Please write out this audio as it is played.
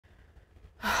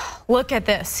Look at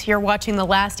this. You're watching the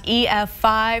last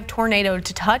EF5 tornado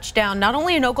to touch down not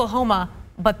only in Oklahoma,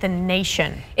 but the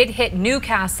nation. It hit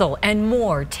Newcastle and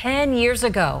more 10 years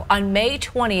ago on May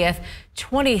 20th,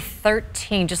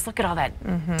 2013. Just look at all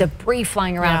that debris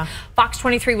flying around. Yeah. Fox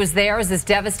 23 was there as this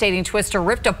devastating twister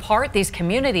ripped apart these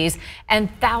communities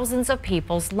and thousands of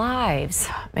people's lives.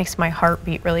 Makes my heart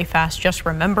beat really fast just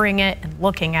remembering it and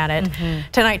looking at it.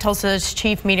 Tonight, Tulsa's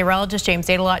chief meteorologist James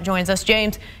Adelot joins us.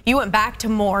 James, you went back to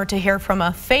Moore to hear from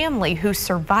a family who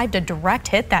survived a direct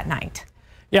hit that night.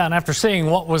 Yeah, and after seeing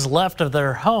what was left of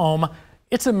their home,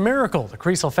 it's a miracle the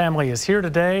Creasel family is here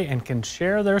today and can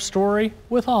share their story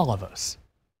with all of us.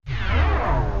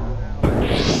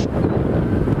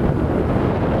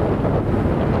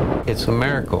 It's a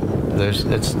miracle.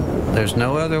 There's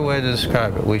no other way to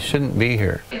describe it. We shouldn't be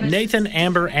here. Nathan,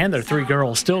 Amber, and their 3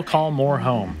 girls still call Moore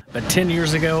home. But 10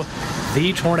 years ago,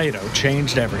 the tornado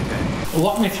changed everything.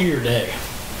 Walk me through your day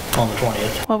on the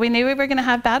 20th. Well, we knew we were going to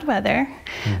have bad weather.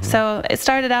 So it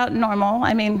started out normal.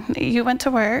 I mean, you went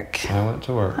to work. I went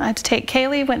to work. I had to take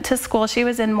Kaylee, went to school. She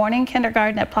was in morning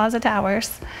kindergarten at Plaza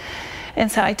Towers.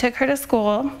 And so I took her to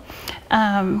school,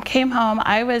 came home.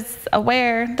 I was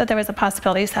aware that there was a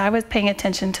possibility, so I was paying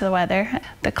attention to the weather.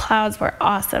 The clouds were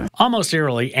awesome. Almost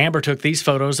eerily, Amber took these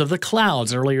photos of the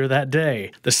clouds earlier that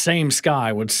day. The same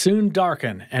sky would soon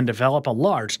darken and develop a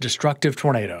large destructive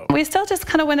tornado. We still just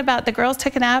kind of went about. The girls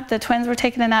took a nap. The twins were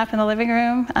taking a nap in the living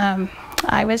room.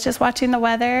 I was just watching the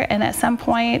weather, and at some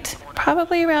point,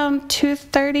 probably around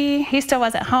 2:30, he still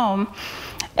wasn't home.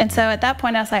 And so at that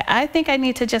point, I was like, I think I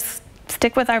need to just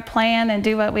stick with our plan and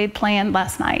do what we'd planned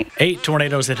last night. 8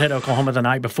 tornadoes had hit Oklahoma the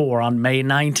night before on May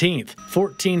 19th.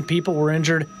 14 people were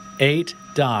injured, 8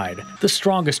 died. The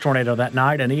strongest tornado that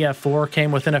night, an EF4,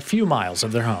 came within a few miles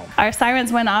of their home. Our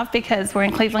sirens went off because we're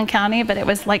in Cleveland County, but it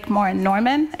was like more in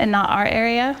Norman and not our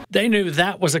area. They knew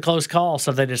that was a close call,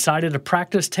 so they decided to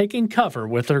practice taking cover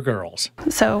with their girls.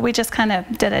 So we just kind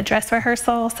of did a dress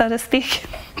rehearsal, so to speak.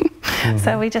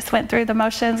 So we just went through the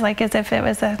motions like as if it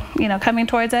was coming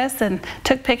towards us, and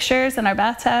took pictures in our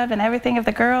bathtub and everything of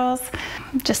the girls,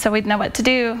 just so we'd know what to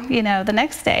do, the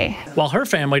next day. While her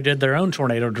family did their own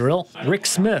tornado drill, Rick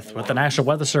Smith with the National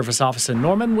Weather Service office in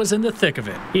Norman was in the thick of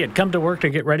it. He had come to work to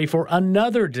get ready for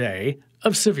another day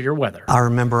of severe weather. I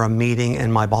remember a meeting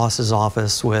in my boss's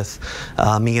office with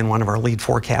me and one of our lead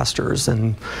forecasters,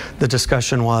 and the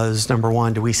discussion was, number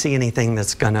one, do we see anything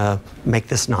that's going to make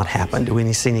this not happen? Do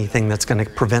we see anything that's going to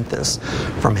prevent this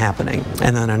from happening?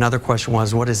 And then another question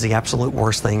was, what is the absolute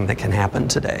worst thing that can happen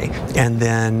today? And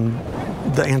then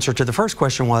the answer to the first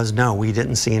question was, no, we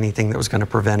didn't see anything that was going to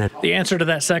prevent it. The answer to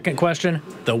that second question,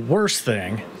 the worst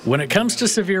thing, when it comes to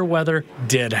severe weather,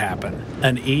 did happen,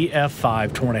 an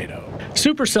EF5 tornado.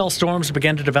 Supercell storms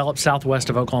began to develop southwest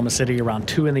of Oklahoma City around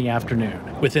 2 in the afternoon.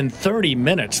 Within 30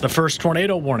 minutes, the first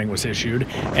tornado warning was issued,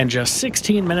 and just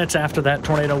 16 minutes after that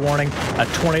tornado warning, a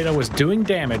tornado was doing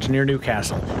damage near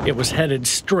Newcastle. It was headed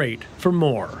straight for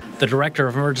Moore. The director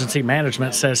of emergency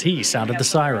management says he sounded the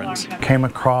sirens. Came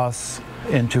across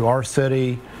into our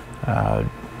city,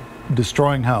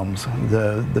 destroying homes.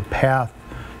 The path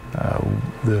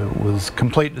was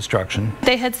complete destruction.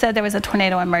 They had said there was a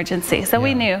tornado emergency, so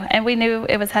we knew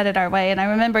it was headed our way. And I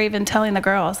remember even telling the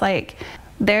girls, like,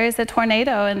 there is a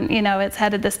tornado and it's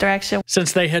headed this direction.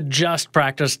 Since they had just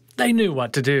practiced, they knew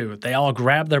what to do. They all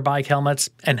grabbed their bike helmets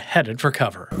and headed for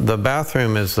cover. The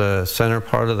bathroom is the center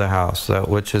part of the house,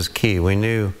 which is key. We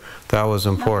knew that was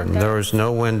important. There was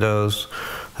no windows.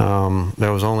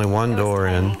 There was only one door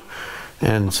in,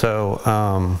 and so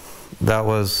that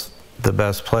was the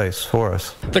best place for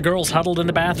us. The girls huddled in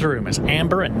the bathroom as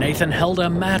Amber and Nathan held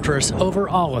a mattress over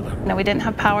all of them. No, we didn't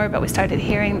have power, but we started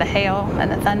hearing the hail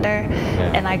and the thunder,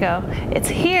 and I go, it's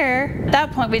here. At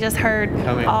that point, we just heard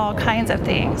all kinds of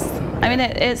things. I mean,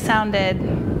 it sounded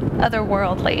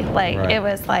otherworldly. It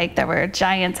was like there were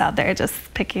giants out there just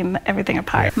picking everything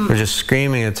apart. We're just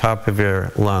screaming at the top of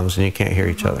your lungs, and you can't hear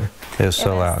each other. It was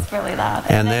so loud. It's really loud.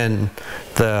 And then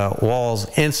the walls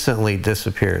instantly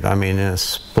disappeared. I mean, in a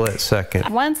split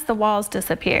second. Once the walls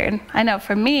disappeared, I know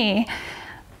for me,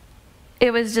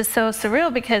 it was just so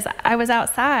surreal because I was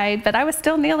outside, but I was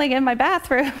still kneeling in my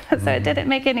bathroom, so it didn't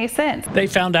make any sense. They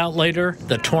found out later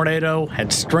the tornado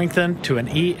had strengthened to an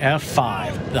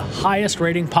EF5, the highest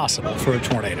rating possible for a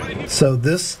tornado. So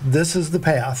this is the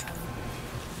path,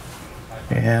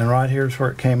 and right here's where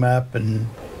it came up, and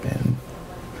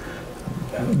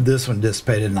this one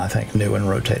dissipated, and I think a new one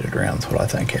rotated around is what I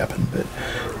think happened. But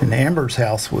and Amber's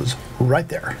house was right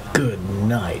there. Good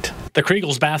night. The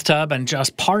Kriegels' bathtub and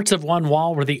just parts of one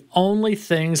wall were the only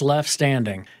things left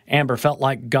standing. Amber felt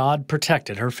like God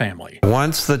protected her family.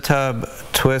 Once the tub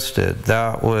twisted,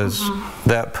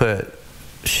 that put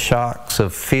shocks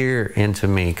of fear into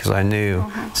me, because I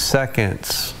knew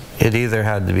seconds it either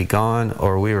had to be gone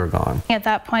or we were gone. At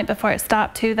that point, before it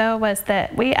stopped too, though, was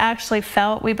that we actually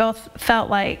we both felt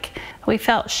like we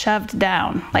felt shoved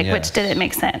down, like, which didn't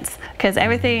make sense, because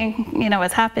everything, you know,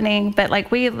 was happening, but like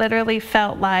we literally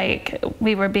felt like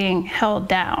we were being held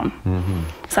down.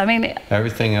 So I mean,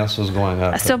 everything else was going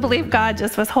up. I still believe God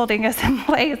just was holding us in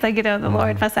place. Like, you know, the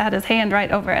Lord must have had his hand right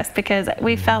over us, because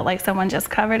we felt like someone just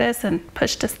covered us and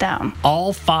pushed us down.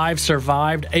 All 5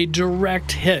 survived a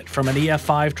direct hit from an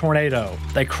EF5 tornado.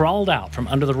 They crawled out from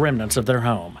under the remnants of their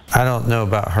home. I don't know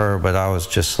about her, but I was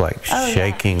just like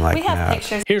shaking like we have that.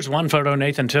 pictures. Here's one photo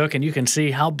Nathan took, and you can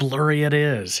see how blurry it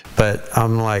is. But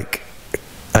I'm like,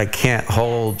 I can't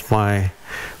hold my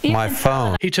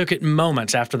phone. He took it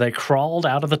moments after they crawled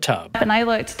out of the tub. And I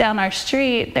looked down our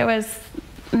street, there was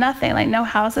nothing, like no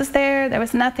houses there, there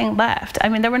was nothing left. I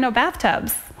mean, there were no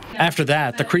bathtubs. After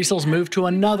that, the Kriegels moved to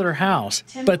another house,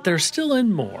 but they're still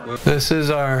in more. This is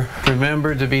our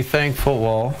Remember to Be Thankful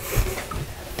wall.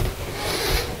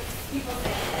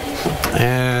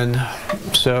 And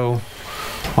so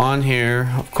on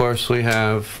here, of course, we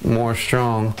have More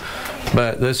Strong,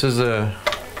 but this is the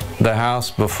house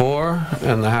before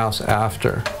and the house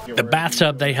after. The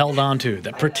bathtub they held onto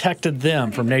that protected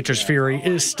them from nature's fury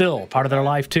is still part of their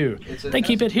life too. They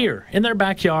keep it here in their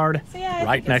backyard,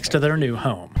 right next to their new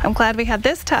home. I'm glad we had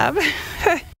this tub.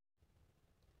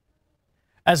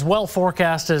 As well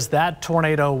forecast as that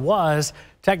tornado was,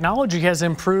 technology has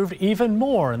improved even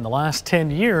more in the last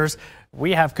 10 years.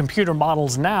 We have computer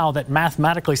models now that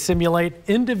mathematically simulate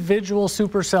individual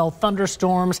supercell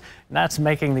thunderstorms, and that's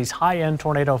making these high-end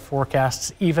tornado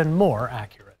forecasts even more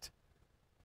accurate.